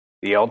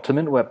The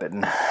ultimate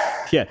weapon.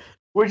 Yeah.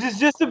 Which is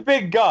just a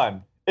big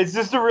gun. It's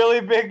just a really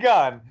big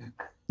gun.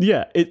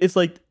 Yeah, it's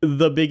like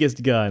the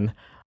biggest gun.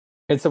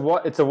 It's a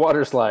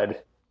water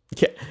slide.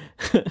 Yeah.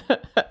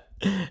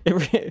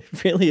 It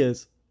really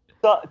is.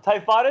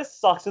 Typhonus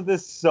sucks at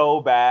this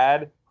so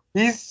bad.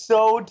 He's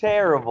so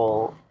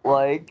terrible.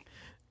 Like,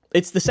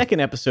 it's the second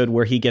episode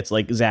where he gets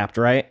like zapped,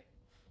 right?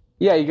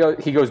 Yeah,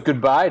 he goes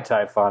goodbye,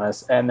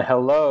 Typhonus, and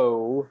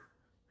hello,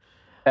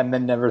 and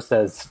then never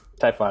says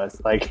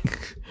Typhonus. Like,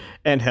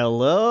 and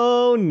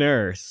hello,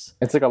 nurse.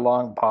 It's like a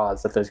long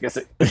pause after he gets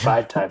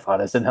goodbye,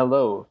 Typhonus, and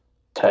hello,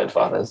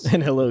 Typhonus,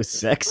 and hello,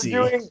 sexy.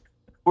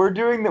 We're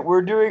doing the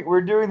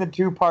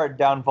 2-part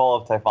downfall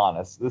of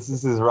Typhonus. This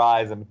is his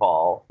rise and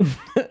fall.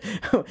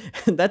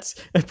 That's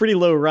a pretty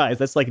low rise.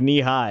 That's like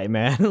knee high,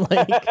 man.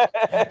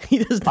 Like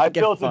he does not I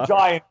built a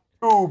giant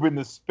tube in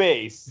the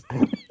space.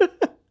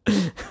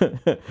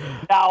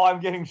 Now I'm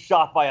getting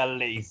shot by a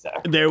laser.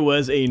 There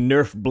was a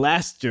Nerf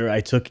blaster I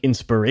took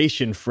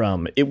inspiration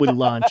from. It would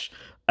launch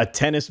a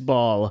tennis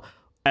ball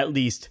at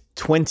least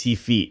 20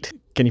 feet.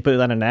 Can you put it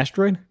on an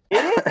asteroid? It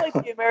is like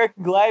the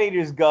American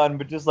Gladiator's gun,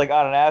 but just like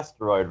on an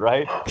asteroid,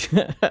 right?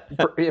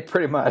 Yeah,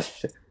 pretty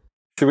much.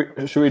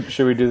 Should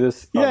we do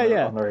this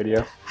on the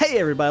radio? Hey,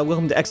 everybody.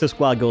 Welcome to Exo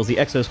Squad Goals, the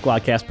Exo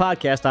Squadcast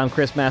podcast. I'm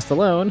Chris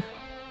Mastalone.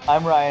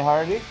 I'm Ryan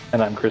Hardy.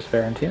 And I'm Chris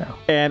Ferrantino.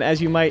 And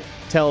as you might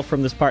tell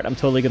from this part, I'm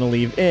totally going to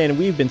leave in.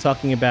 We've been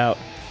talking about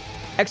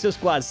Exo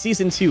Squad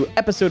Season 2,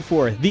 Episode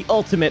 4, The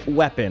Ultimate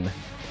Weapon.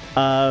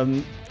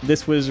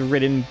 This was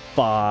written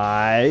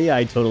by...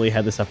 I totally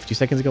had this up 2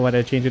 seconds ago. Why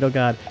did I change it? Oh,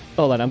 God.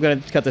 Hold on. I'm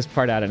going to cut this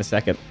part out in a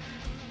second.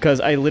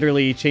 Because I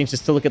literally changed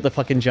this to look at the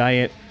fucking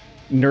giant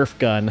Nerf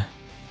gun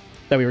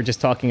that we were just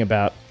talking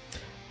about.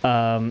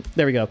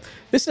 There we go.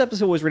 This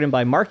episode was written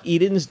by Mark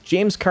Edens,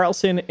 James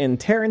Carlson, and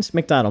Terrence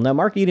McDonald. Now,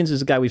 Mark Edens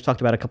is a guy we've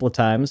talked about a couple of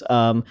times.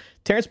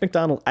 Terrence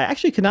McDonald, I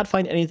actually could not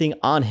find anything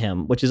on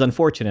him, which is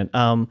unfortunate.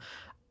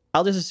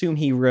 I'll just assume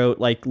he wrote,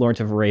 like, Lawrence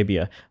of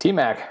Arabia.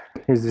 T-Mac.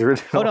 He's the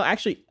original. Oh, no,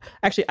 actually,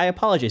 I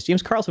apologize.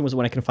 James Carlson was the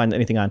one I couldn't find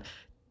anything on.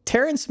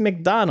 Terrence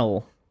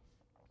McDonald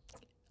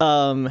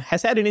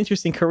has had an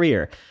interesting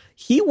career.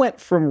 He went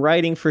from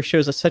writing for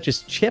shows such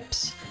as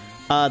Chips,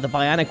 The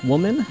Bionic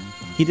Woman.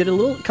 He did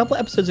a couple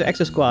episodes of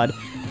Exo Squad,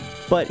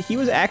 but he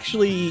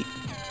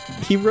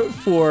wrote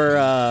for,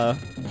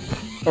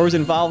 or was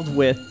involved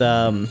with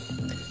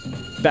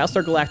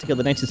Battlestar Galactica,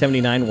 the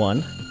 1979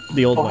 one.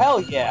 The old one. Oh,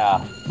 hell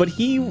yeah. But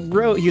he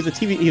was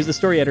the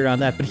story editor on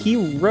that, but he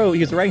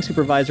was the writing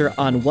supervisor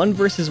on 1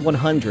 vs.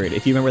 100,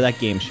 if you remember that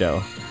game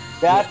show.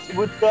 That's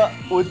with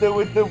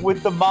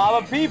the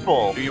mob of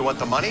people. Do you want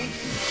the money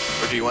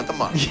or do you want the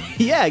mob?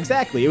 Yeah,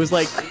 exactly. It was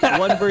like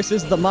 1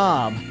 versus the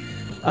mob.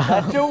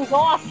 That show was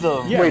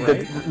awesome. Yeah, wait,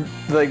 right?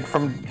 like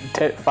from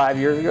 5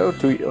 years ago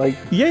to like...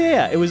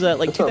 Yeah. It was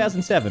like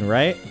 2007,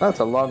 right? That's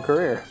a long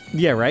career.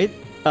 Yeah, right?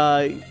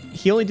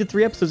 He only did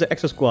 3 episodes of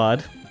Exo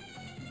Squad.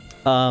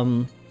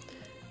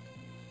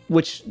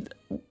 Which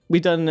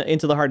we've done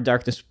Into the Heart of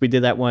Darkness. We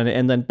did that one,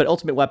 and then but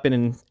Ultimate Weapon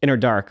and Inner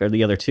Dark are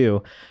the other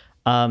two.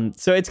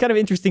 So it's kind of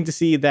interesting to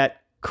see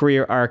that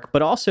career arc,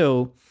 but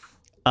also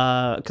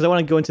because I want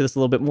to go into this a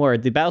little bit more.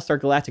 The Battlestar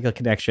Galactica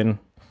connection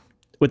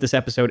with this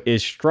episode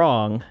is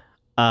strong,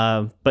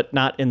 but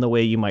not in the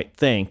way you might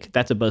think.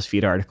 That's a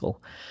BuzzFeed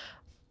article.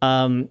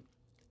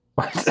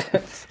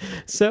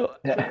 So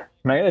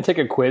am I going to take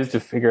a quiz to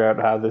figure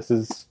out how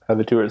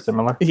the two are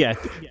similar? Yeah,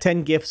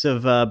 10 gifs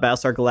of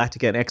Battlestar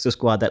Galactica and Exo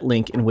Squad that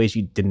link in ways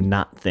you did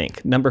not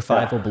think. Number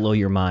 5 will blow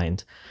your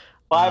mind.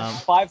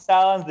 Five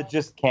sounds that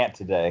just can't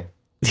today.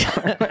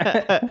 5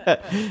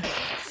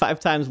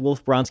 times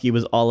Wolf Bronski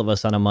was all of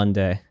us on a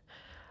Monday.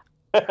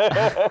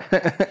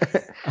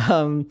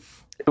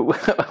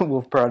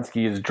 Wolf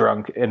Bronski is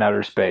drunk in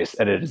outer space,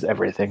 and it is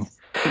everything.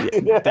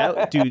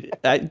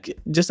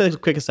 Just as a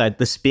quick aside,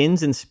 the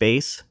spins in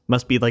space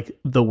must be like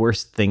the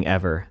worst thing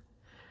ever,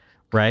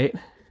 right?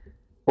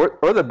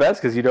 Or the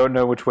best, because you don't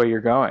know which way you're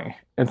going.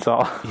 It's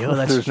all.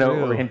 There's true.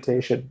 no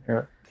orientation.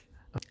 Yeah.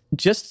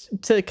 Just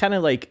to kind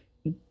of like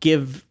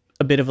give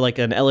a bit of like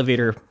an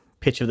elevator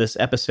pitch of this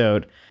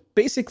episode,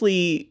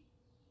 basically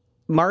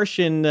Marsh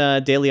and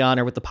De Leon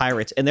are with the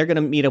pirates, and they're going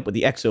to meet up with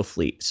the Exo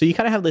Fleet. So you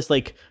kind of have this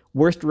like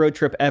worst road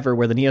trip ever,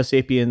 where the Neo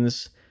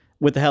Sapiens,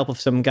 with the help of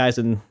some guys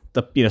and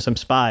some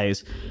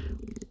spies,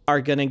 are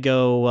going to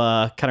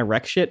go kind of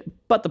wreck shit.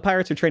 But the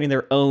pirates are training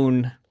their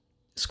own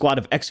squad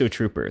of Exo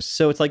Troopers.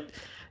 So it's like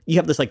you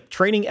have this like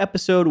training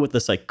episode with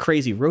this like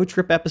crazy road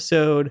trip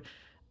episode,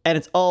 and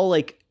it's all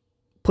like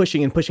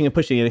pushing and pushing and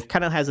pushing, and it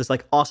kind of has this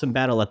like awesome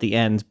battle at the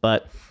end.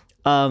 But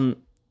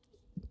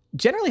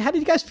generally, how did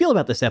you guys feel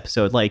about this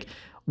episode? Like,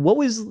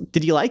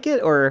 did you like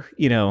it, or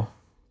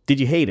did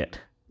you hate it?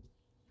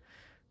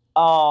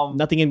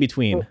 Nothing in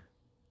between.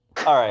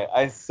 All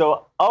right.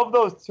 So of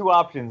those two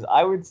options,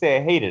 I would say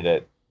I hated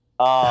it.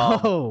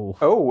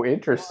 Oh,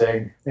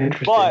 interesting.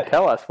 But,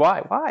 tell us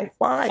why.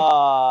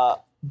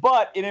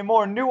 But in a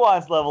more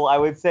nuanced level, I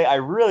would say I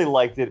really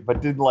liked it,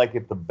 but didn't like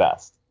it the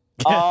best.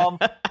 I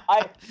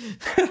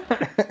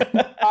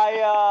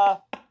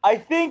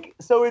think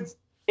so.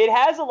 it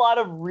has a lot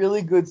of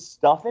really good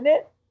stuff in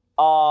it.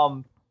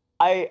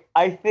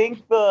 I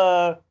think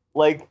the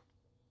like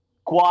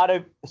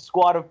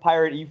squad of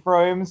pirate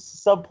Ephraims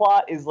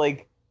subplot is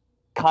like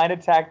kind of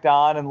tacked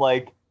on and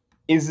like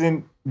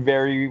isn't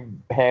very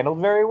handled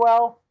very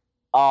well.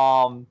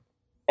 And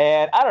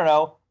I don't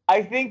know.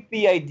 I think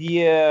the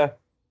idea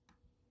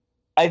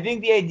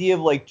of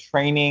like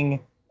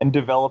training and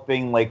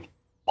developing like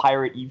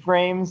pirate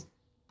Ephraims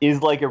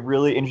is like a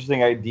really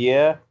interesting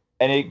idea,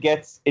 and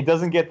it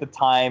doesn't get the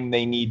time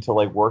they need to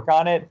like work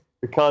on it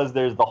because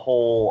there's the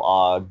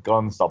whole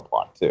gun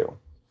subplot too.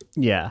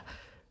 Yeah.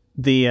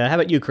 How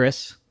about you,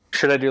 Chris?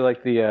 Should I do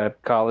like the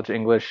college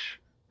English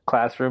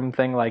classroom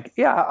thing? Like,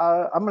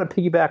 yeah, I'm going to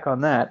piggyback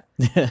on that.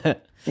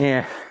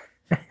 Yeah.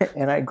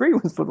 And I agree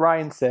with what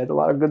Ryan said. A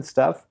lot of good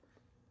stuff.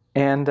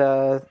 And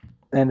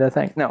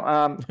thanks. No,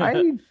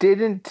 I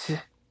didn't.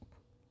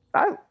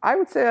 I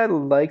would say I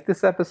like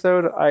this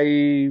episode.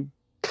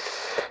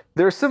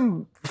 There's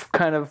some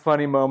kind of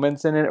funny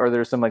moments in it, or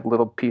there's some like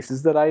little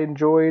pieces that I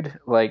enjoyed.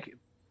 Like,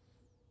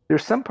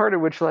 there's some part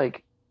of which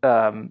like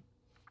Simbaka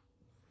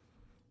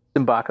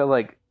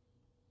like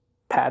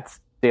pats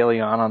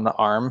DeLeon on the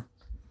arm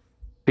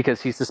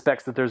because he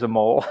suspects that there's a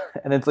mole,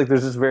 and it's like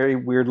there's this very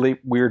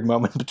weird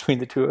moment between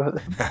the two of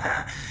them.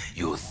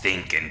 You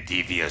think in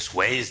devious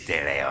ways,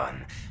 De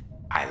Leon.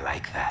 I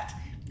like that.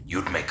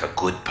 You'd make a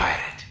good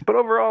pirate. But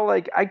overall,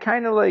 like, I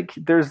kind of like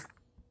there's.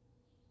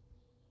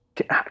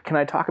 Can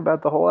I talk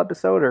about the whole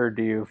episode, or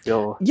do you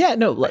feel? Yeah,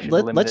 no.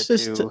 Let's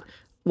just.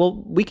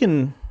 Well,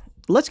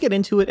 let's get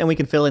into it, and we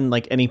can fill in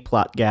like any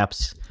plot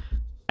gaps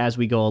as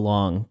we go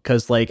along.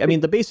 Because, like, I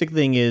mean, the basic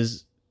thing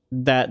is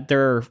that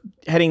they're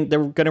going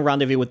to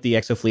rendezvous with the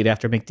Exo Fleet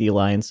after Make the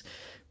Alliance.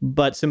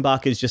 But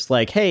Simbaka is just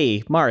like,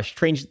 hey, Marsh,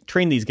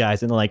 train these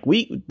guys. And they're like,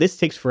 this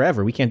takes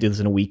forever. We can't do this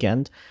in a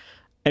weekend.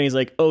 And he's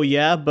like, oh,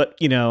 yeah, but,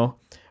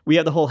 we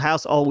have the whole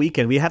house all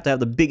weekend. We have to have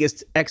the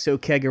biggest Exo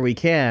kegger we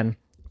can.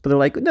 But they're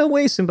like, no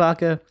way,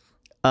 Simbaka.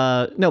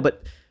 No,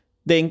 but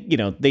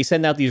they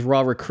send out these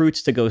raw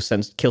recruits to go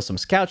kill some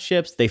scout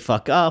ships. They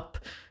fuck up.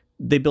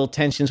 They build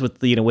tensions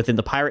with within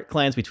the pirate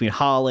clans between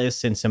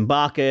Hollis and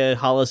Simbaka.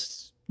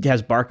 Hollis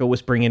has Barco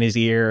whispering in his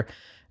ear.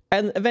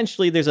 And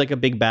eventually there's like a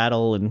big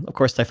battle. And of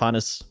course,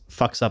 Typhonus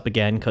fucks up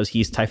again because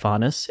he's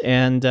Typhonus.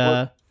 And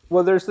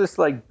well, there's this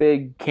like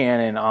big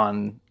cannon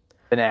on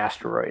an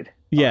asteroid.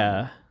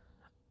 Yeah.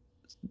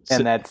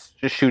 And that's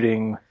just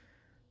shooting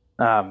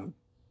Nerf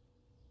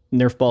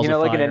balls of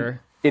like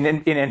fire. In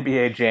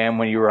NBA Jam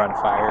when you were on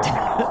fire.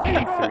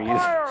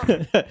 Threes.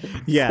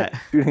 Yeah.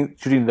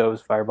 shooting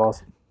those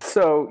fireballs.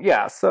 So,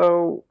 yeah.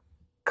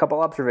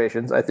 Couple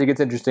observations. I think it's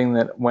interesting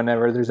that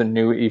whenever there's a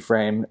new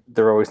E-frame,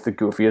 they're always the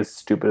goofiest,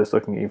 stupidest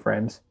looking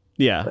E-frames.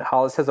 Yeah. But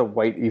Hollis has a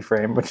white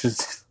E-frame, which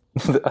is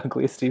the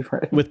ugliest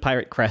E-frame. With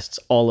pirate crests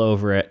all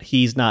over it.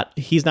 He's not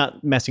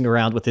messing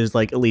around with his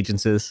like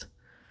allegiances.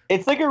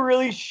 It's like a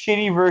really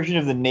shitty version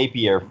of the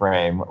Napier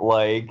frame.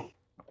 Like,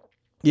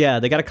 yeah,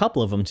 they got a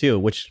couple of them too,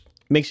 which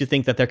makes you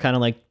think that they're kind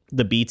of like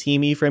the B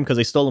team E-frame because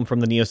they stole them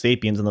from the Neo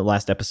Sapiens in the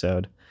last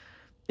episode.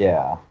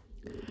 Yeah.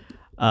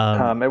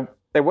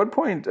 At one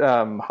point,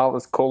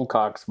 Hollis cold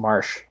cocks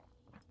Marsh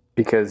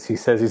because he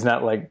says he's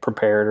not like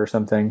prepared or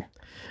something.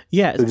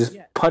 Yeah. So just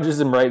punches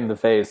him right in the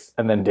face,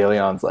 and then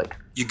DeLeon's like,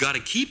 "You got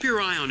to keep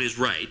your eye on his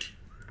right,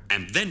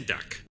 and then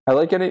duck." I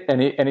like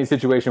any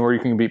situation where you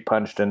can be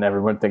punched and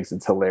everyone thinks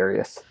it's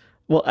hilarious.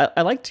 Well,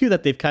 I like too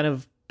that they've kind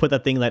of put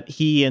that thing that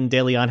he and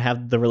DeLeon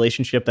have the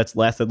relationship that's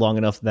lasted long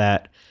enough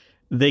that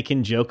they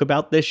can joke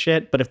about this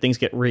shit, but if things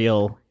get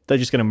real, they're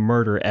just gonna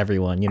murder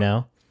everyone,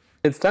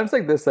 It's times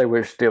like this I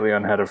wish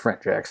DeLeon had a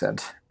French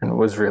accent and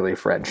was really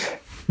French.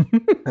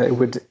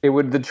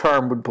 The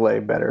charm would play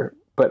better.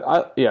 But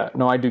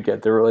I do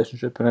get their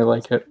relationship and I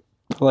like it.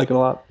 I like it a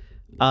lot.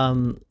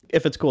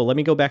 If it's cool, let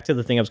me go back to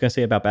the thing I was going to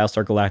say about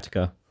Battlestar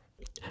Galactica.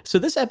 So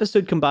this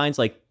episode combines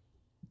like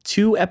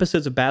 2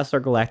 episodes of Battlestar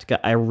Galactica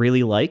I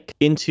really like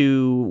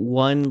into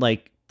one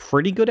like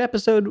pretty good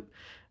episode.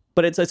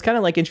 But it's kind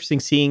of like interesting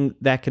seeing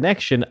that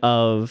connection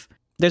of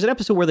there's an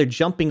episode where they're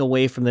jumping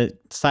away from the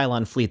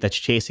Cylon fleet that's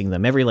chasing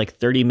them. Every like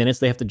 30 minutes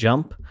they have to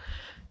jump.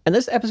 And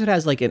this episode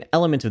has like an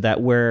element of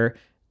that where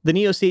the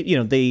Neo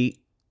Sapiens, they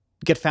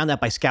get found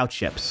out by scout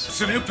ships.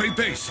 Sinope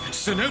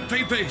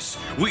base,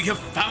 we have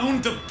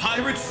found the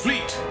pirate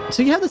fleet.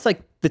 So you have this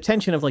like the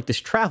tension of like this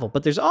travel,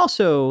 but there's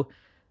also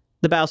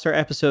the Battlestar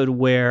episode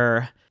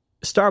where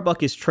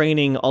Starbuck is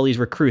training all these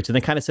recruits and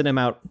they kind of send them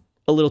out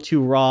a little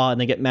too raw and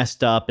they get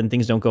messed up and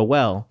things don't go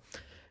well.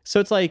 So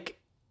it's like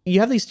you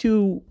have these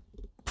 2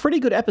 pretty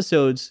good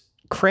episodes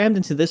crammed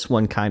into this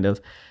one kind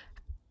of.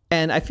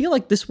 And I feel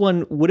like this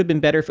one would have been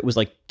better if it was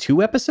like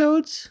 2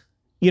 episodes.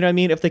 You know what I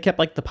mean? If they kept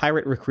like the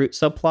pirate recruit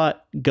subplot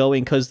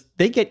going, because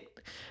they get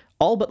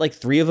all but like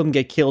 3 of them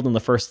get killed in the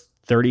first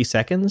 30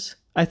 seconds,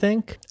 I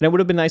think. And it would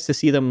have been nice to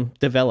see them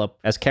develop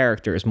as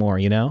characters more,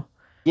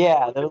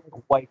 Yeah, they're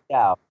like wiped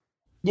out.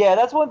 Yeah,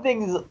 that's one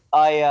thing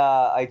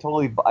I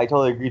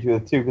totally agree to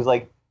it too, because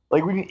like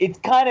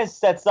it kind of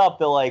sets up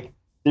that like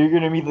they're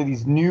gonna meet like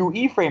these new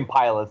E-frame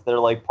pilots that are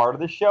like part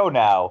of the show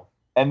now,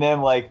 and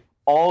then like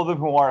all of them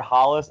who aren't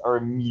Hollis are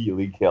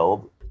immediately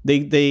killed.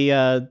 They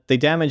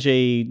damage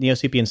a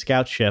Neosiphian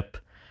scout ship,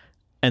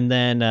 and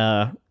then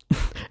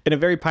in a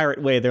very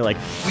pirate way, they're like,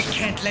 We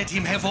can't let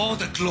him have all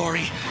the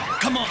glory.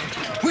 Come on,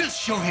 we'll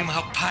show him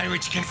how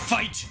pirates can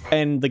fight.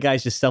 and the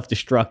guy's just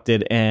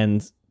self-destructed,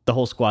 and the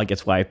whole squad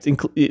gets wiped.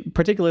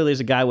 Particularly, there's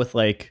a guy with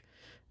like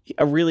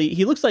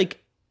he looks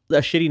like a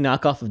shitty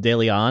knockoff of De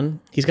Leon.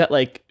 He's got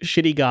like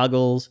shitty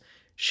goggles,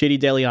 shitty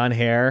De Leon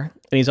hair,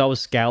 and he's always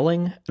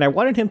scowling. And I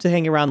wanted him to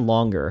hang around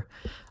longer,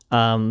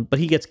 but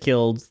he gets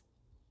killed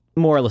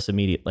more or less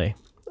immediately.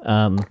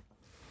 I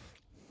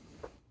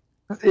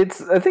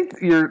think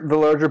the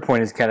larger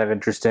point is kind of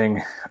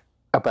interesting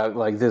about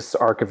like this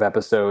arc of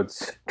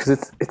episodes,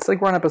 because it's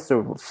like we're on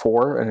episode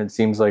 4, and it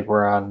seems like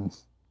we're on.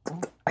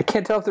 I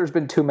can't tell if there's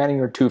been too many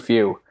or too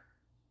few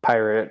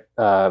pirate,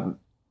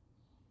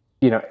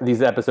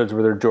 these episodes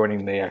where they're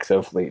joining the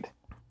Exo fleet.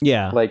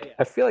 Yeah, Like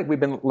I feel like we've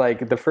been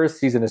like the first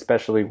season,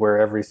 especially where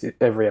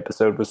every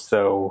episode was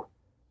so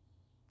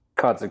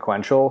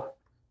consequential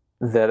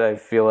that I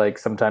feel like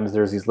sometimes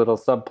there's these little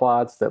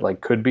subplots that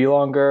like could be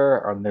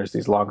longer, or there's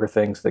these longer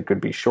things that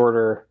could be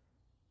shorter.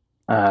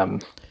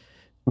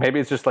 Maybe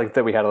it's just like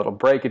that we had a little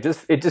break. It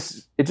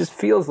just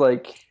feels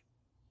like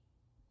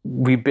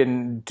we've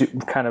been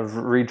kind of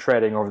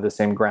retreading over the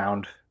same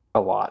ground a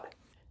lot.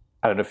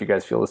 I don't know if you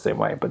guys feel the same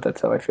way, but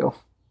that's how I feel.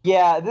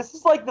 Yeah, this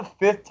is like the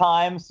 5th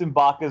time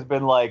Simbaka's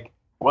been like,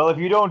 well, if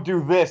you don't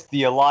do this,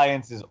 the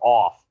alliance is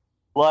off.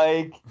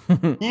 Like,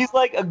 he's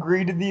like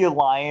agreed to the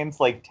alliance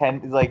like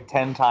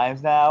 10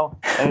 times now,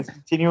 and it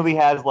continually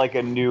has like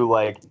a new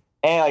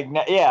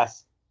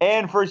yes,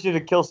 and first you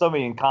have to kill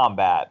somebody in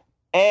combat,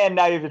 and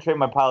now you have to train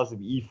my pilots to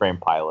be E-frame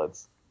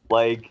pilots.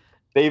 Like,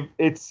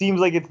 it seems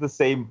like it's the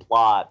same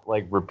plot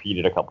like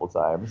repeated a couple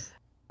times.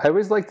 I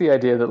always like the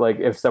idea that like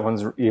if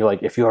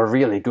if you're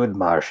really good,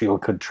 Marsh, you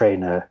could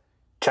train a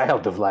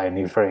child of Lion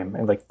E-frame,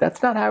 and like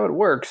that's not how it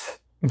works.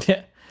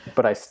 Yeah.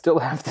 But I still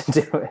have to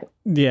do it.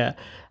 Yeah.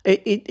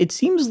 It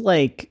seems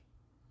like,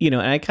 and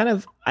I kind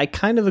of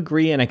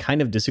agree and I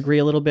kind of disagree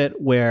a little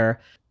bit, where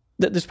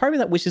there's part of me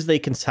that wishes they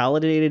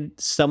consolidated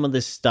some of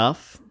this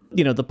stuff.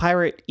 The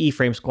pirate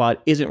E-frame squad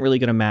isn't really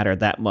going to matter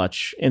that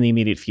much in the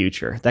immediate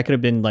future. That could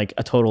have been like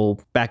a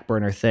total back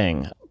burner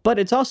thing. But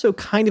it's also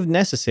kind of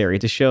necessary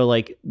to show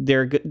like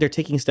they're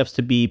taking steps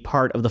to be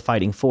part of the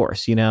fighting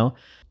force,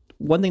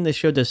 One thing this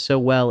show does so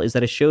well is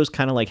that it shows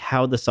kind of like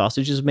how the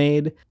sausage is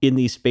made in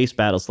these space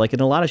battles. Like in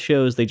a lot of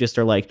shows, they just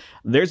are like,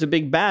 there's a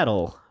big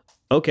battle.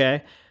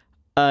 Okay.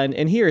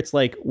 And here it's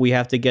like, we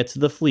have to get to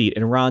the fleet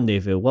and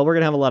rendezvous. Well, we're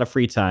going to have a lot of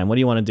free time. What do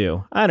you want to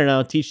do? I don't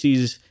know. Teach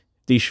these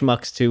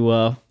schmucks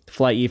to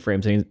fly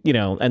E-frames, and,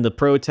 and the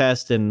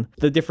protest and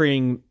the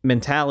differing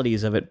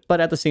mentalities of it.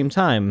 But at the same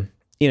time,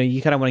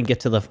 you kind of want to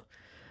get to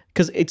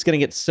because it's going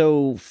to get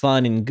so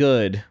fun and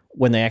good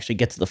when they actually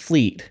get to the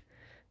fleet.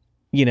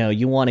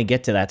 You want to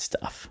get to that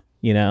stuff,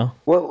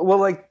 Well,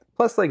 like,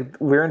 plus, like,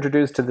 we're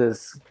introduced to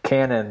this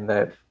cannon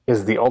that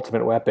is the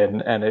ultimate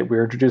weapon, and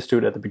we're introduced to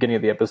it at the beginning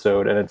of the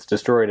episode, and it's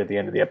destroyed at the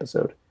end of the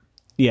episode.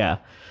 Yeah.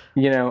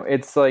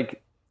 It's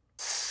like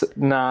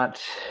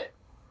not.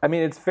 I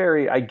mean, it's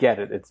very. I get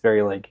it. It's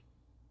very like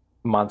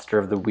monster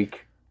of the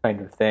week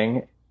kind of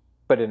thing,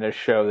 but in a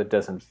show that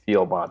doesn't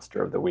feel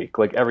monster of the week.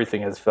 Like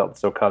everything has felt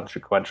so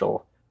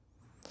consequential.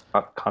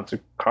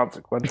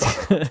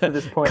 Consequential at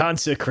this point.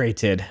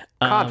 Consecrated.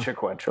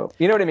 Consequential.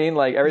 You know what I mean?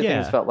 Like everything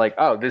has felt like,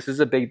 oh, this is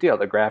a big deal.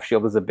 The graph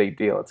shield is a big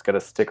deal. It's going to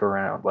stick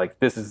around. Like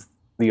this is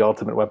the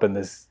ultimate weapon.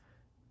 This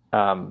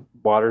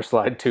water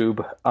slide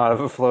tube out of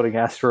a floating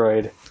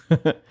asteroid,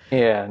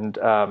 and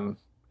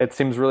it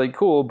seems really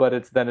cool. But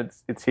it's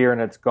here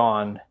and it's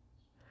gone.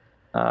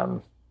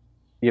 At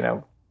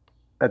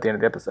the end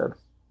of the episode.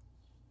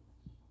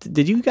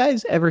 Did you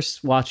guys ever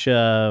watch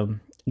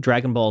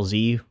Dragon Ball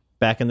Z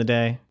back in the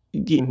day?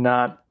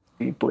 Not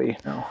deeply,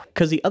 no.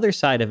 Because the other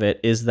side of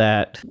it is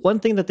that one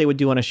thing that they would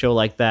do on a show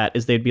like that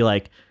is they'd be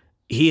like,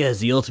 he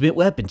has the ultimate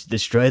weapon to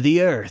destroy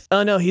the Earth.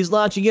 Oh no, he's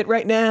launching it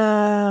right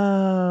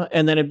now.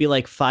 And then it'd be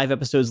like 5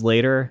 episodes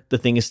later, the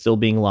thing is still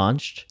being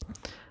launched.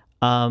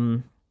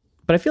 But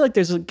I feel like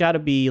there's got to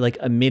be like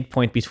a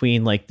midpoint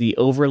between like the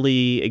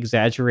overly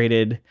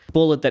exaggerated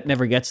bullet that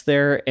never gets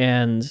there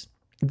and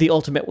the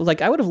ultimate.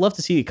 Like I would have loved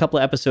to see a couple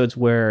of episodes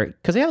where,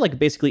 because they have like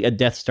basically a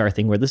Death Star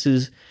thing where this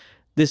is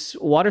this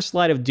water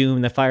slide of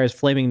doom that fires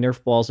flaming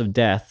Nerf balls of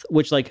death,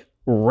 which like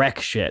wreck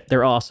shit.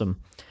 They're awesome.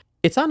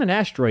 It's on an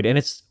asteroid and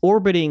it's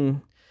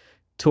orbiting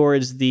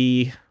towards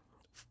the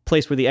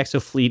place where the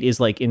Exo fleet is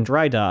like in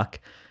dry dock.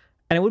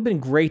 And it would have been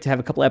great to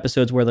have a couple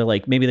episodes where they're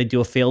like, maybe they do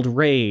a failed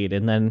raid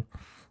and then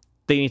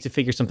they need to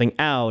figure something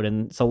out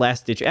and it's a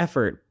last ditch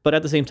effort. But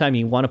at the same time,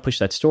 you want to push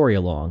that story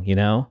along,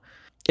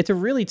 It's a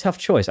really tough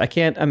choice. I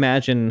can't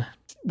imagine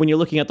when you're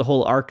looking at the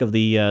whole arc of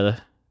the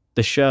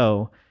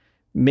show,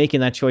 making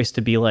that choice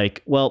to be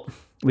like, well,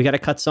 we got to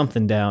cut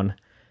something down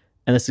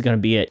and this is going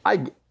to be it.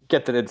 I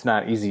get that it's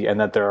not easy and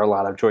that there are a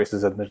lot of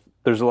choices and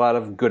there's a lot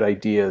of good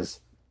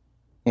ideas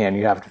and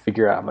you have to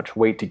figure out how much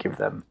weight to give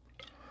them.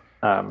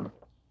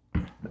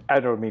 I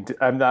don't mean to.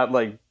 I'm not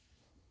like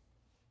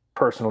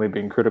personally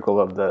being critical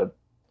of the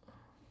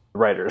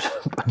writers,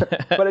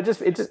 but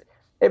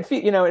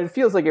it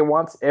feels like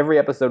every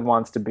episode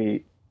wants to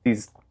be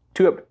these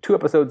two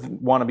episodes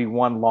want to be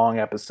one long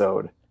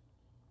episode,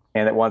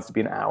 and it wants to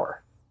be an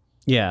hour.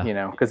 Yeah,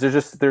 because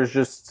there's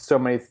just so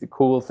many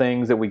cool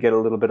things that we get a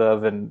little bit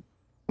of, and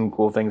some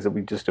cool things that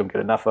we just don't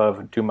get enough of,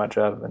 and too much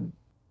of. And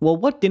well,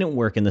 what didn't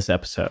work in this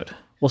episode?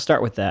 We'll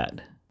start with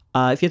that.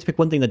 If you had to pick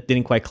one thing that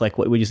didn't quite click,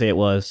 what would you say it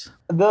was?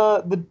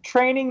 The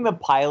training the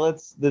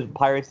pirates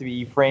to be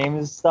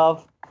E-frames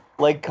stuff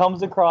like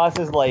comes across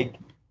as like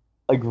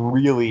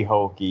really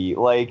hokey.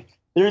 Like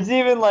there's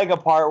even like a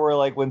part where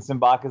like when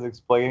Simbaka's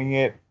explaining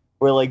it,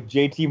 where like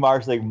JT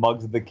Marsh like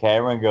mugs the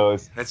camera and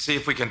goes, "Let's see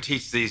if we can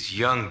teach these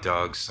young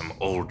dogs some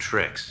old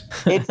tricks."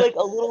 It's like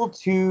a little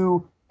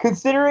too,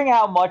 considering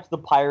how much the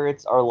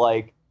pirates are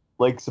like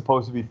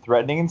supposed to be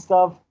threatening and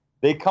stuff.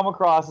 They come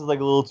across as like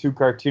a little too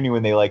cartoony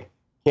when they like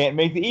can't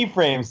make the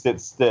E-frame sit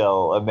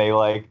still and they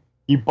like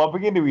keep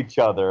bumping into each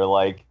other.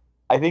 Like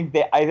I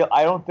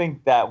don't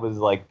think that was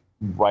like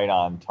right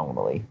on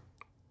tonally.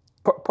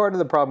 Part of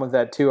the problem with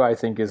that too, I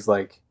think, is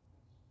like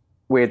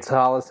it's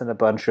Hollis and a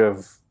bunch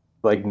of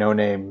like no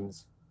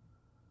names,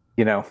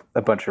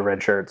 a bunch of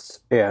red shirts,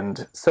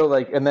 and so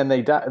like, and then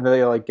they die, and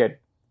they like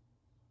get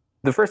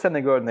the first time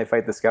they go out and they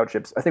fight the scout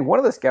ships. I think one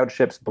of the scout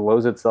ships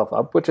blows itself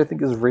up, which I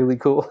think is really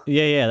cool.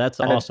 Yeah, that's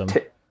awesome.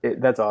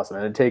 That's awesome,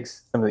 and it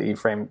takes some of the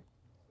E-frame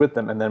with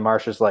them, and then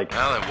Marsh is like,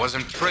 "Well, it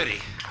wasn't pretty,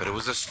 but it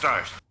was a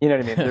start." You know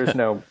what I mean? There's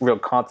no real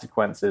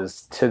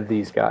consequences to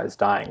these guys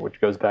dying, which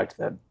goes back to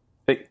that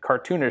big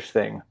cartoonish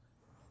thing,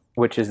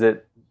 which is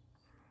that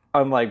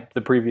unlike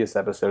the previous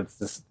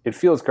episodes, it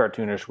feels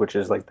cartoonish, which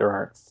is like there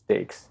aren't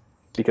stakes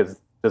because it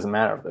doesn't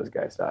matter if those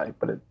guys die,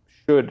 but it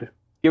should,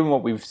 given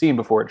what we've seen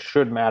before, it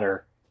should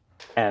matter.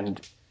 And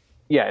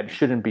yeah, it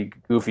shouldn't be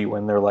goofy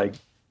when they're like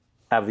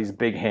have these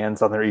big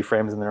hands on their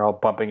E-frames and they're all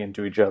bumping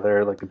into each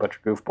other like a bunch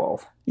of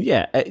goofballs.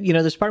 Yeah,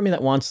 there's part of me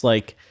that wants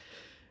like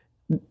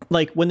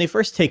when they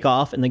first take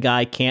off and the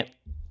guy can't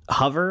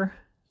hover.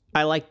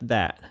 I liked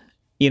that.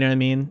 You know what I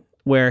mean?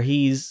 Where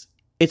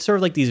it's sort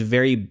of like these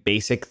very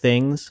basic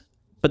things,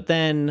 but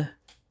then,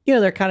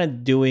 they're kind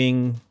of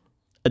doing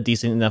a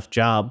decent enough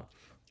job.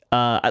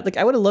 I would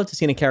have loved to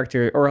seen a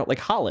character or like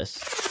Hollis.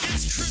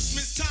 It's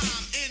Christmas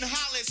time in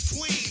Hollis,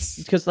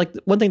 Queens. Because like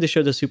one thing to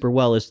show this super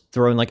well is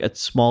throwing like a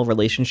small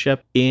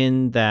relationship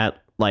in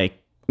that like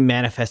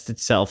manifests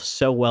itself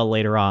so well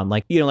later on.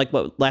 Like, like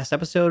what last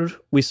episode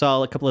we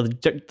saw a couple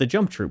of the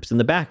jump troops in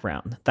the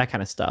background, that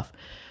kind of stuff.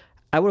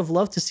 I would have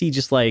loved to see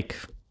just like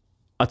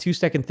a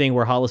 2-second thing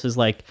where Hollis is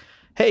like,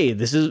 hey,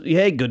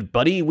 good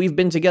buddy, we've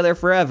been together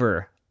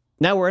forever.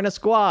 Now we're in a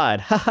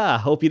squad. Haha,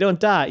 hope you don't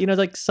die.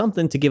 Like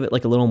something to give it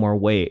like a little more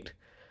weight.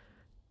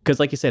 Because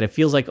like you said, it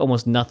feels like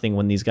almost nothing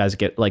when these guys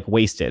get like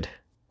wasted.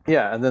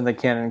 Yeah, and then the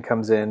cannon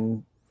comes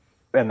in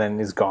and then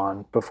is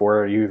gone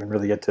before you even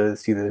really get to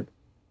see the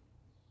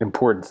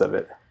importance of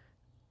it.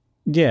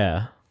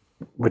 Yeah.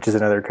 Which is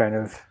another kind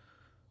of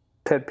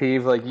pet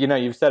peeve. Like,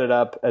 you've set it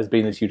up as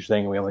being this huge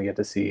thing and we only get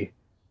to see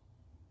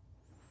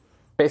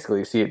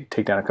it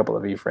take down a couple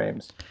of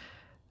E-frames.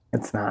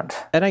 It's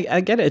not. And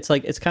I get it.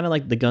 It's kind of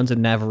like the Guns of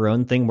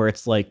Navarone thing where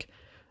it's like,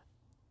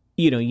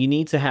 you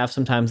need to have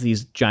sometimes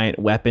these giant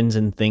weapons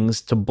and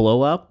things to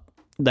blow up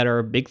that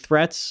are big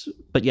threats.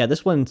 But yeah,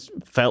 this one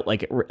felt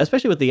like,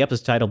 especially with the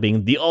episode title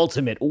being The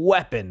Ultimate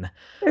Weapon.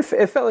 It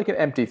felt like an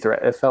empty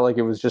threat. It felt like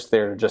it was just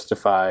there to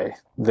justify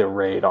the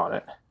raid on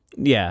it.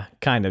 Yeah,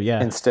 kind of,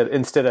 yeah. Instead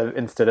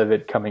of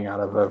it coming out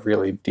of a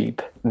really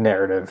deep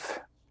narrative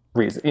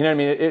reason. You know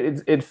what I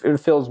mean? It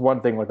fills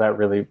one thing without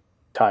really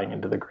tying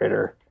into the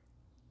greater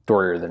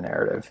story or the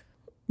narrative.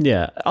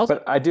 Yeah.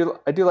 But I do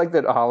like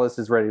that Hollis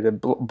is ready to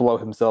blow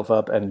himself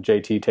up and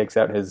JT takes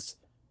out his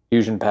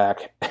fusion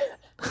pack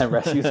and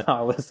rescues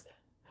Hollis,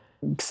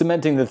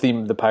 cementing the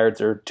theme the pirates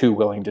are too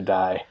willing to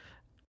die.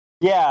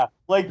 Yeah,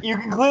 like you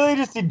can clearly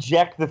just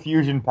eject the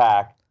fusion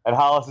pack. And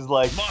Hollis is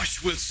like,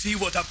 Marsh will see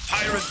what a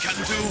pirate can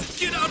do.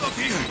 Get out of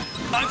here.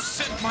 I've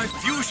set my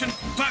fusion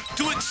back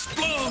to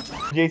explode.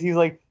 JT's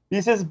like, he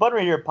says button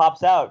radio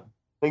pops out.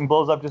 Thing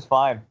blows up just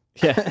fine.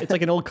 Yeah, it's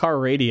like an old car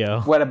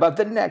radio. What about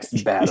the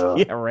next battle?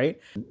 Yeah, right?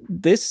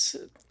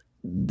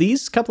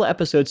 These couple of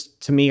episodes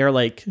to me are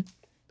like,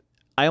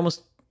 I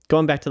almost,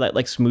 going back to that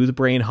like smooth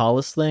brain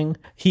Hollis thing,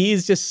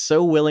 he's just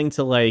so willing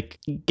to like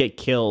get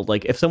killed.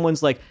 Like if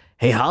someone's like,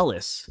 hey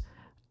Hollis,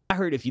 I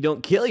heard if you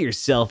don't kill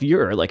yourself,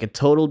 you're like a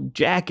total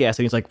jackass.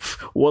 And he's like,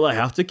 well, I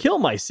have to kill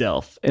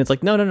myself. And it's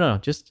like, no,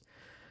 just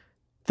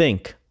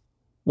think.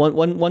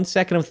 One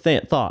second of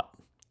thought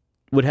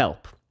would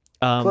help.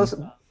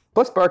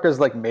 Plus Barker's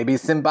like, maybe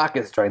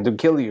Simbaka's trying to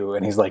kill you.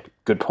 And he's like,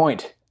 good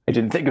point. I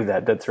didn't think of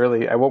that. That's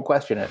really, I won't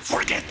question it.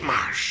 Forget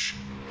Marsh.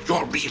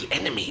 Your real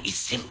enemy is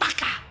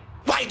Simbaka.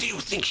 Why do you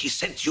think he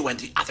sent you and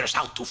the others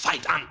out to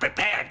fight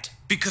unprepared?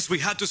 Because we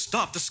had to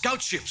stop the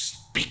scout ships.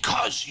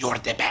 Because you're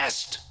the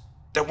best.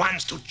 The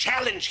ones to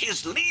challenge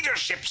his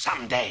leadership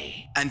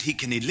someday. And he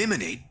can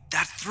eliminate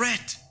that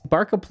threat.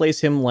 Barca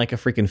plays him like a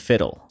freaking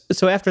fiddle.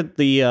 So after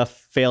the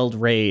failed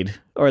raid,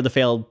 or the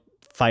failed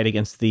fight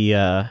against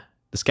the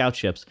scout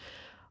ships,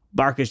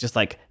 Barca's just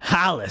like,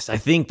 Hollis, I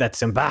think that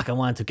Simbaka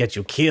wanted to get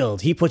you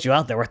killed. He put you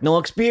out there with no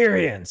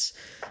experience.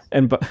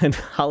 And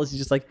Hollis is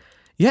just like,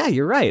 yeah,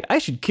 you're right. I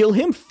should kill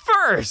him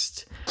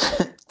first.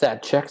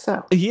 That checks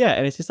out. Yeah,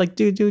 and it's just like,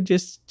 dude,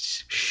 just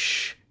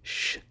shh,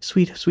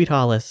 sweet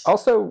Hollis.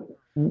 Also,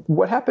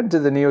 what happened to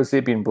the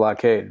Neo-Sapien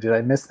blockade? Did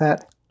I miss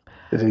that?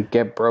 Did it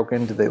get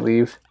broken? Did they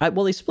leave?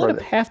 Well, they split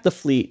up half the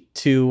fleet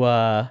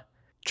to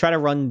try to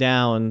run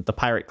down the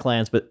pirate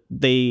clans, but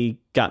they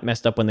got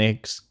messed up when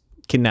they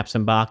kidnapped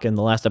Simbaka in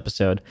the last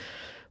episode.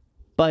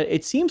 But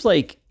it seems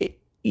like,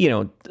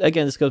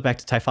 again, this goes back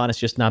to Typhonus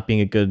just not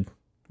being a good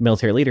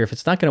military leader. If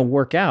it's not going to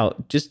work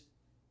out, just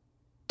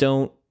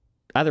don't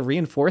either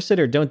reinforce it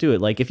or don't do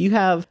it. Like, if you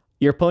have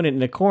your opponent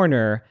in a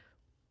corner,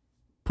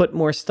 put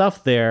more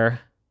stuff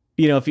there.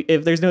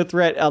 If there's no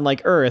threat on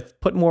like Earth,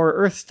 put more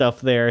Earth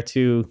stuff there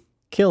to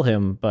kill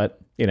him. But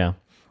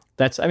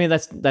that's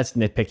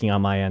nitpicking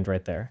on my end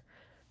right there.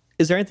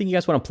 Is there anything you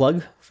guys want to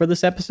plug for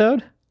this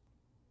episode?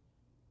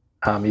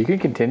 You can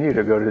continue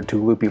to go to the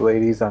Two Loopy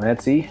Ladies on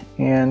Etsy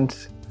and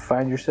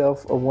find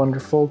yourself a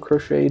wonderful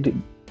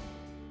crocheted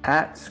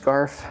hat,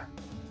 scarf.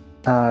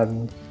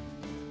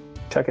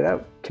 Check it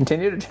out.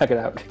 Continue to check it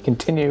out.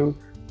 Continue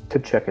to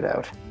check it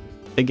out.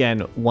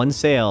 Again, one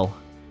sale.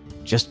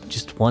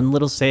 Just one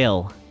little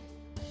sale,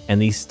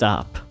 and these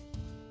stop.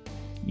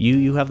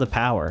 You have the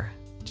power.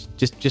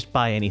 Just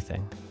buy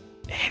anything.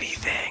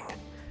 Anything.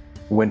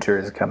 Winter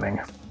is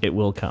coming. It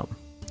will come.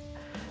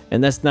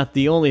 And that's not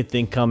the only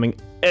thing coming.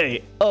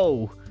 Hey,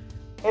 oh.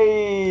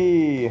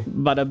 Hey.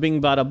 Bada bing,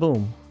 bada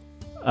boom.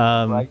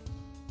 Right.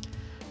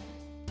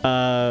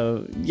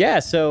 Yeah,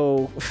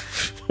 so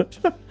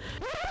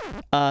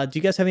do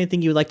you guys have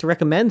anything you would like to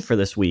recommend for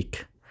this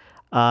week?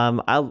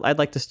 I'd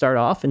like to start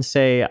off and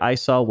say I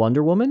saw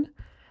Wonder Woman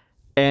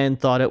and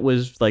thought it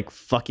was like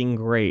fucking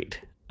great.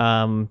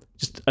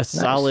 Just a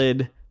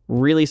solid,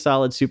 really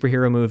solid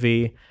superhero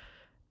movie.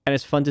 And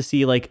it's fun to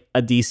see like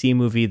a DC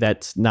movie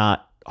that's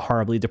not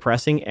horribly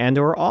depressing and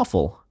or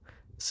awful.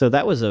 So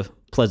that was a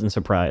pleasant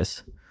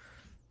surprise.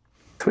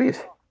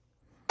 Sweet.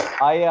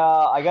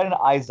 I got an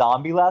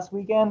iZombie last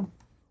weekend,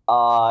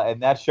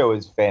 and that show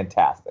is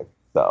fantastic.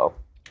 So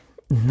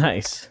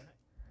Nice.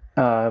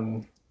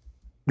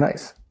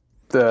 Nice.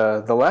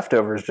 The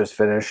Leftovers just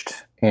finished,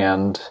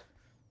 and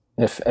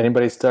if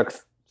anybody's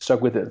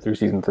stuck with it through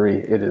season 3,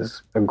 it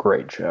is a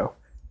great show.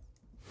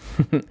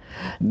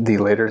 The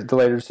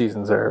later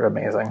seasons are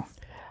amazing.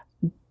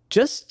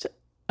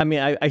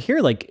 I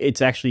hear like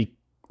it's actually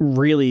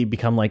really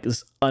become like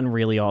this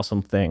unreally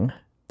awesome thing.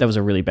 That was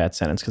a really bad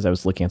sentence because I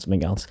was looking at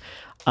something else.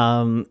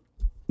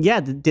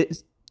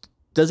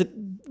 Does it?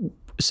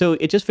 So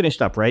it just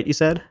finished up, right? You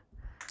said.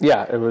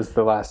 Yeah, it was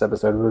the last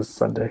episode. It was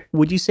Sunday.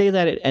 Would you say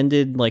that it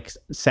ended like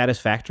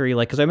satisfactory?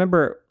 Like, because I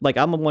remember, like,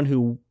 I'm the one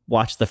who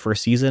watched the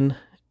first season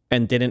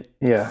and didn't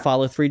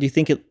follow through. Do you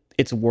think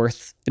it's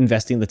worth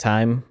investing the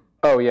time?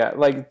 Oh yeah,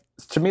 like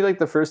to me, like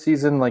the first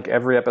season, like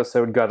every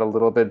episode got a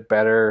little bit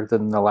better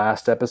than the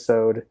last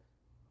episode,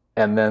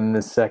 and then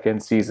the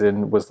second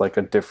season was like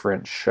a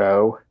different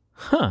show.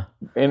 Huh.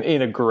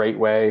 In a great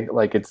way.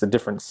 Like it's a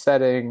different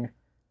setting.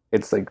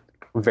 It's like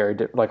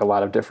like a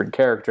lot of different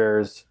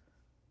characters.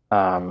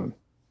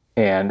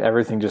 And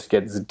everything just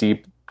gets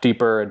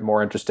deeper and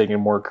more interesting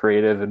and more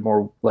creative and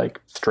more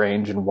like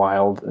strange and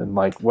wild. And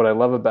like what I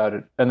love about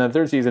it, and the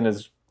third season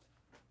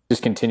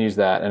just continues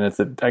that, and it's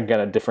again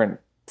a different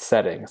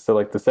setting. So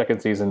like the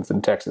second season's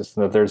in Texas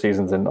and the third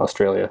season's in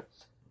Australia,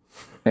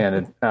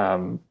 and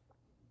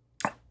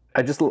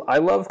I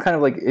love kind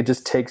of like it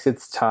just takes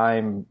its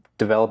time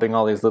developing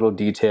all these little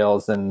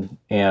details, and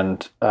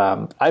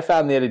I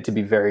found the edit to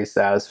be very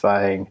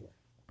satisfying,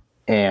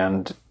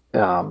 and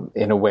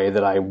in a way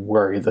that I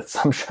worry that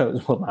some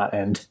shows will not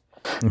end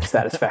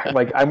satisfactory.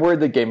 Like I'm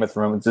worried that Game of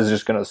Thrones is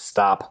just going to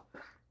stop,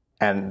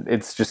 and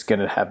it's just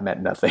going to have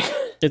meant nothing.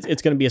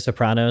 It's going to be a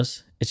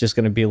Sopranos. It's just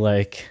going to be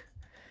like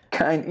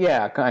kind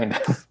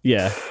of.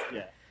 Yeah.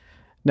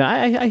 No,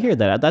 I hear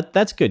that.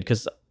 That's good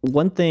because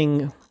one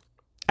thing.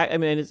 I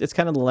mean, it's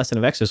kind of the lesson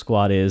of Exo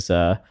Squad is,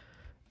 the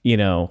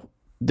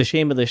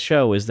shame of this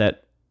show is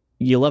that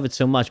you love it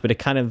so much, but it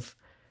kind of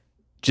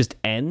just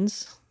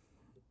ends.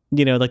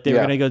 Like they were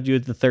going to go do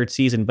the third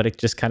season, but it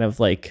just kind of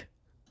like,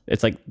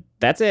 it's like,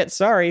 that's it.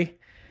 Sorry.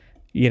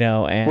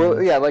 And well,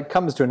 yeah, like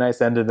comes to a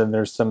nice end and then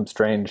there's some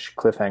strange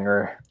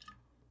cliffhanger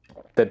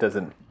that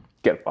doesn't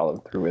get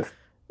followed through with.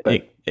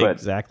 But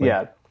exactly.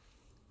 Yeah.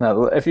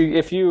 No,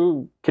 if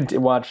you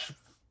watch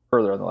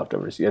further on The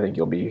Leftovers, I think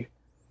you'll be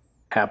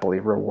happily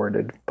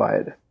rewarded by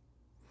it.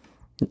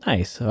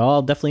 Nice. Well,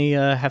 I'll definitely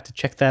have to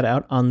check that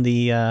out on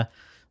the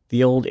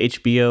old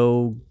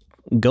HBO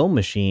Go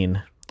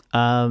machine.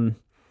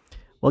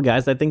 Well,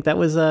 guys, I think that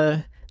was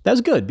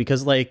good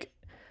because like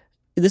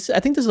this. I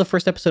think this is the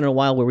first episode in a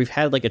while where we've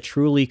had like a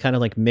truly kind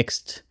of like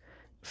mixed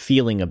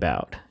feeling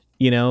about.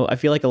 You know, I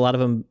feel like a lot of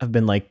them have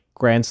been like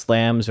grand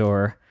slams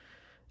or,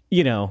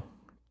 you know,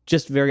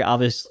 just very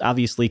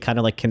obviously kind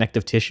of like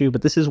connective tissue.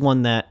 But this is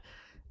one that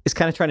is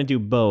kind of trying to do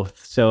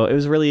both. So it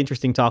was really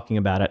interesting talking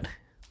about it.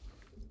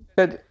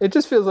 It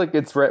just feels like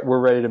we're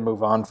ready to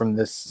move on from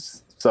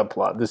this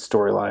subplot, this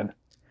storyline.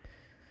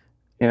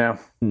 You know?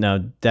 No,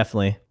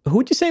 definitely. Who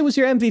would you say was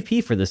your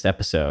MVP for this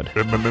episode?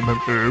 I'm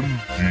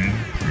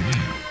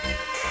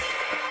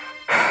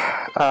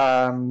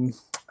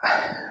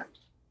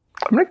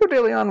gonna go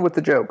De Leon with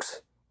the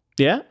jokes.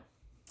 Yeah?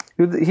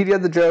 He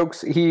did the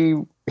jokes.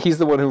 He's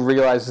the one who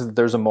realizes that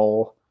there's a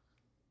mole.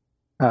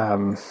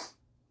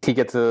 He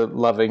gets a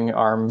loving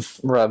arm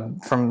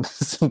rub from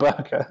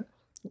Simbaka.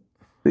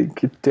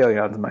 De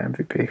Leon's my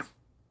MVP.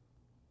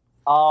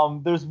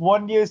 There's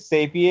one Neo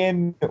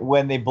Sapien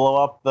when they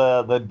blow up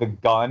the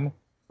gun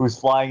who's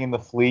flying in the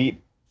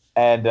fleet,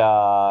 and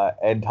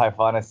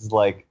Typhonus is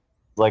like,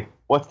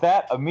 what's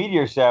that? A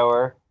meteor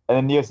shower? And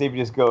then Neo Sapien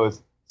just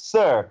goes,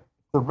 "Sir,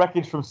 the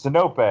wreckage from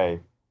Sinope."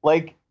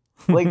 Like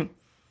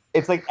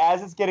it's like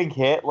as it's getting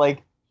hit,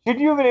 like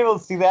shouldn't you have been able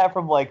to see that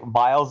from like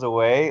miles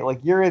away? Like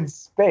you're in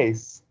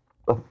space.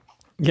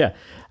 Yeah.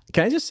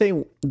 Can I just say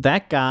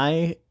that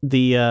guy,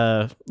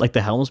 the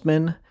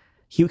helmsman,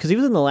 because he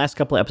was in the last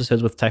couple of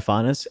episodes with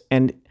Typhonus,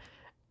 and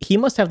he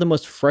must have the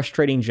most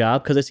frustrating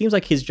job because it seems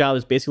like his job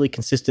is basically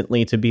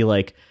consistently to be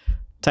like,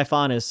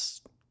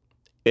 Typhonus,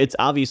 it's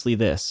obviously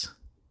this.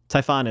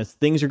 Typhonus,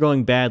 things are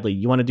going badly.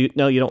 You want to do?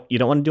 No, you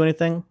don't want to do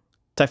anything.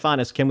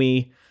 Typhonus, can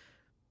we?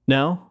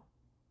 No.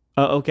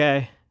 Oh,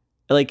 okay.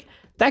 Like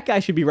that guy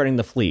should be running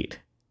the fleet,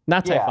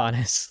 not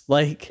Typhonus.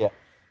 Like, yeah.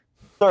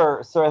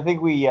 Sir, I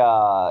think we,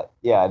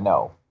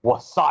 no. Well,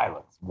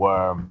 silence,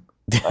 worm.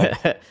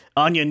 Like,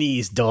 on your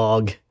knees,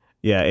 dog.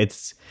 Yeah,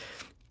 it's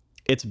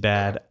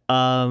bad.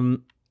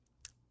 I'm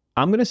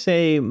gonna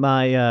say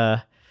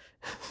my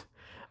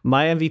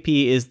my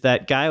MVP is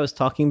that guy I was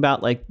talking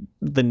about, like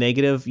the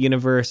negative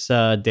universe,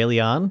 De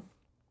Leon,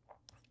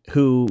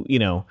 who, you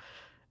know,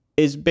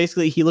 is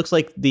basically, he looks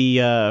like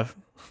the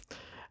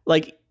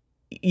like,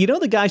 you know,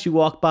 the guys you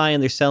walk by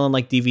and they're selling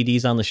like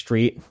DVDs on the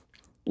street.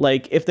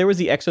 Like if there was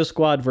the Exo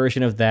Squad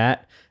version of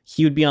that,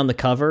 he would be on the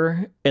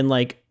cover in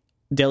like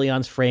De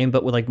Leon's frame,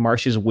 but with like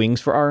Marsh's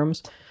wings for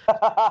arms.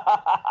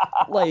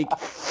 Like,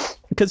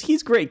 because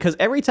he's great. Because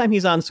every time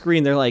he's on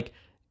screen, they're like,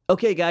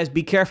 "Okay, guys,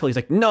 be careful." He's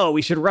like, "No,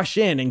 we should rush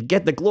in and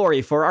get the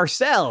glory for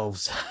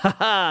ourselves."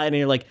 And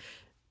you're like,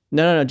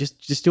 "No,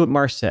 just do what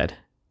Marsh said."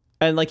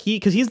 And like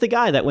because he's the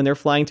guy that when they're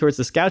flying towards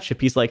the scout ship,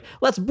 he's like,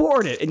 "Let's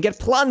board it and get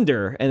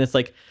plunder." And it's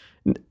like,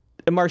 and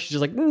Marsh is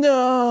just like,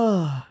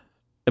 "No."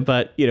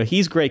 But, you know,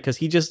 he's great because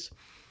he just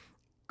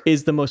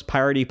is the most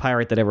piratey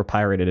pirate that ever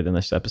pirated it in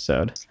this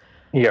episode.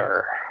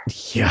 Yar.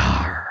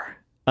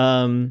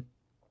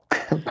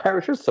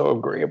 Pirates are so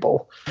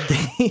agreeable.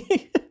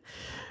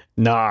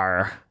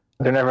 Nar.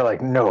 They're never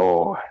like,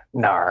 no,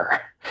 nar.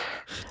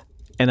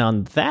 And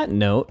on that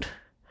note,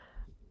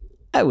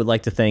 I would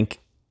like to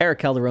thank Eric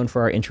Calderon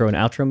for our intro and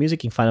outro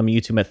music. You can find him on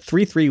YouTube at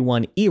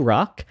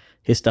 331erock.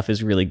 His stuff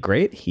is really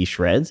great. He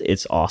shreds.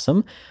 It's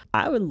awesome.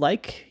 I would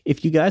like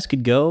if you guys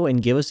could go and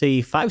give us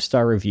a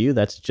 5-star review.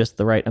 That's just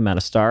the right amount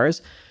of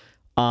stars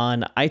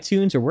on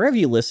iTunes or wherever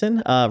you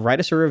listen. Write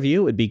us a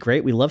review. It'd be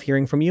great. We love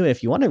hearing from you.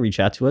 If you want to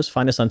reach out to us,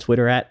 find us on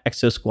Twitter at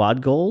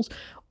ExoSquadGoals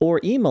or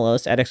email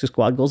us at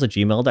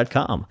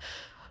exosquadgoals@gmail.com.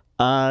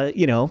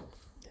 You know,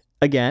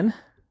 again,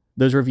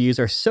 those reviews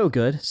are so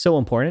good, so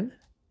important.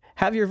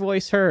 Have your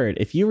voice heard.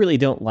 If you really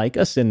don't like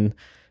us and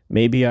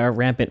maybe our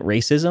rampant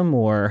racism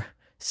or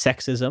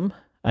sexism,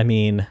 I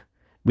mean,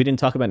 we didn't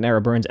talk about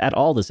Nara Burns at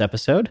all this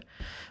episode.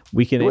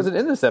 It wasn't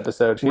in this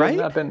episode. She right?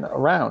 has not been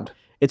around.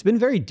 It's been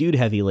very dude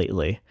heavy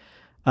lately.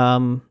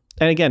 And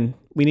again,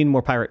 we need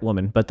more pirate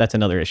woman, but that's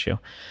another issue.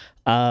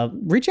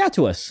 Reach out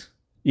to us.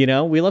 You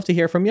know, we love to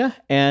hear from you.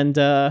 And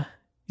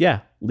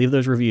leave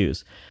those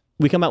reviews.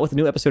 We come out with a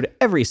new episode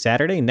every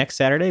Saturday. Next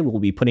Saturday, we'll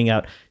be putting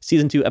out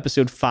season 2,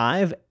 episode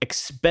 5,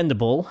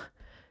 Expendable.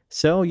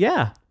 So,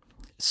 yeah.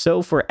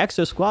 So for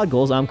Exo Squad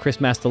Goals, I'm Chris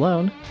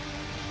Mastalone.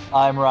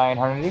 I'm Ryan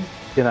Harnedy.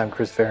 And I'm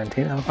Chris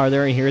Ferrantino. Are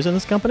there any heroes in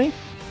this company?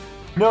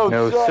 No,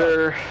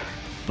 sir.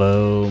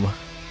 Boom.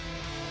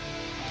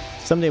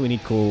 Someday we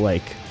need cool,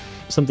 like,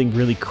 something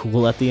really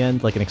cool at the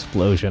end, like an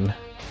explosion.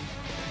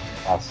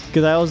 Yes.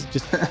 Because I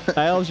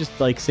always just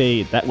like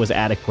say that was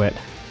adequate,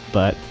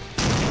 but...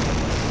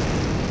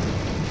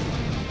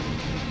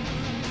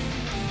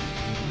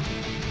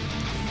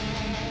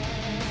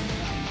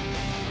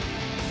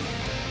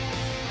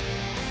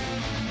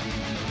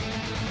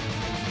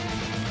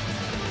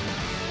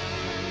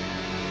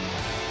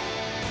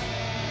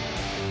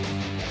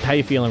 How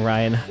you feeling,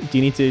 Ryan? Do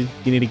you need a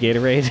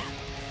Gatorade?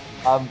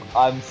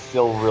 I'm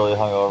still really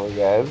hungover,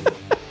 guys.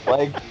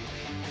 Like,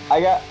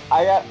 I got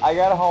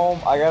home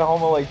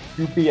at like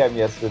 2 p.m.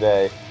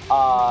 yesterday.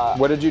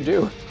 What did you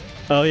do?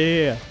 Oh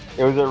yeah.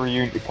 It was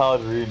a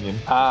college reunion.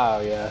 Oh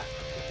yeah.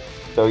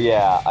 So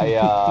yeah,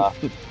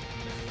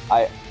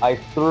 I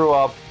threw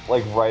up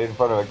like right in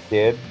front of a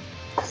kid.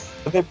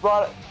 But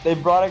they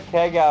brought a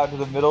keg out to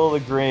the middle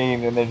of the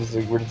green, and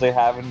we're just like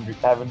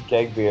having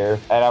keg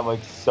beer, and I'm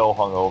like so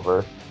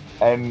hungover,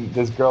 and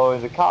this girl I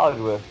was at college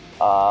with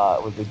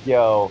was like,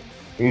 "Yo,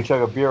 you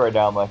chug a beer right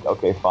now?" I'm like,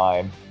 "Okay,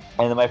 fine."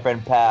 And then my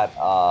friend Pat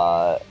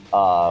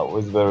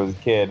was a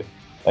kid.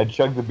 I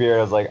chugged the beer, and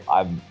I was like,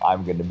 "I'm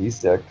gonna be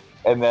sick,"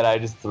 and then I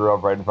just threw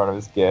up right in front of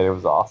his kid. It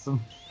was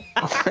awesome.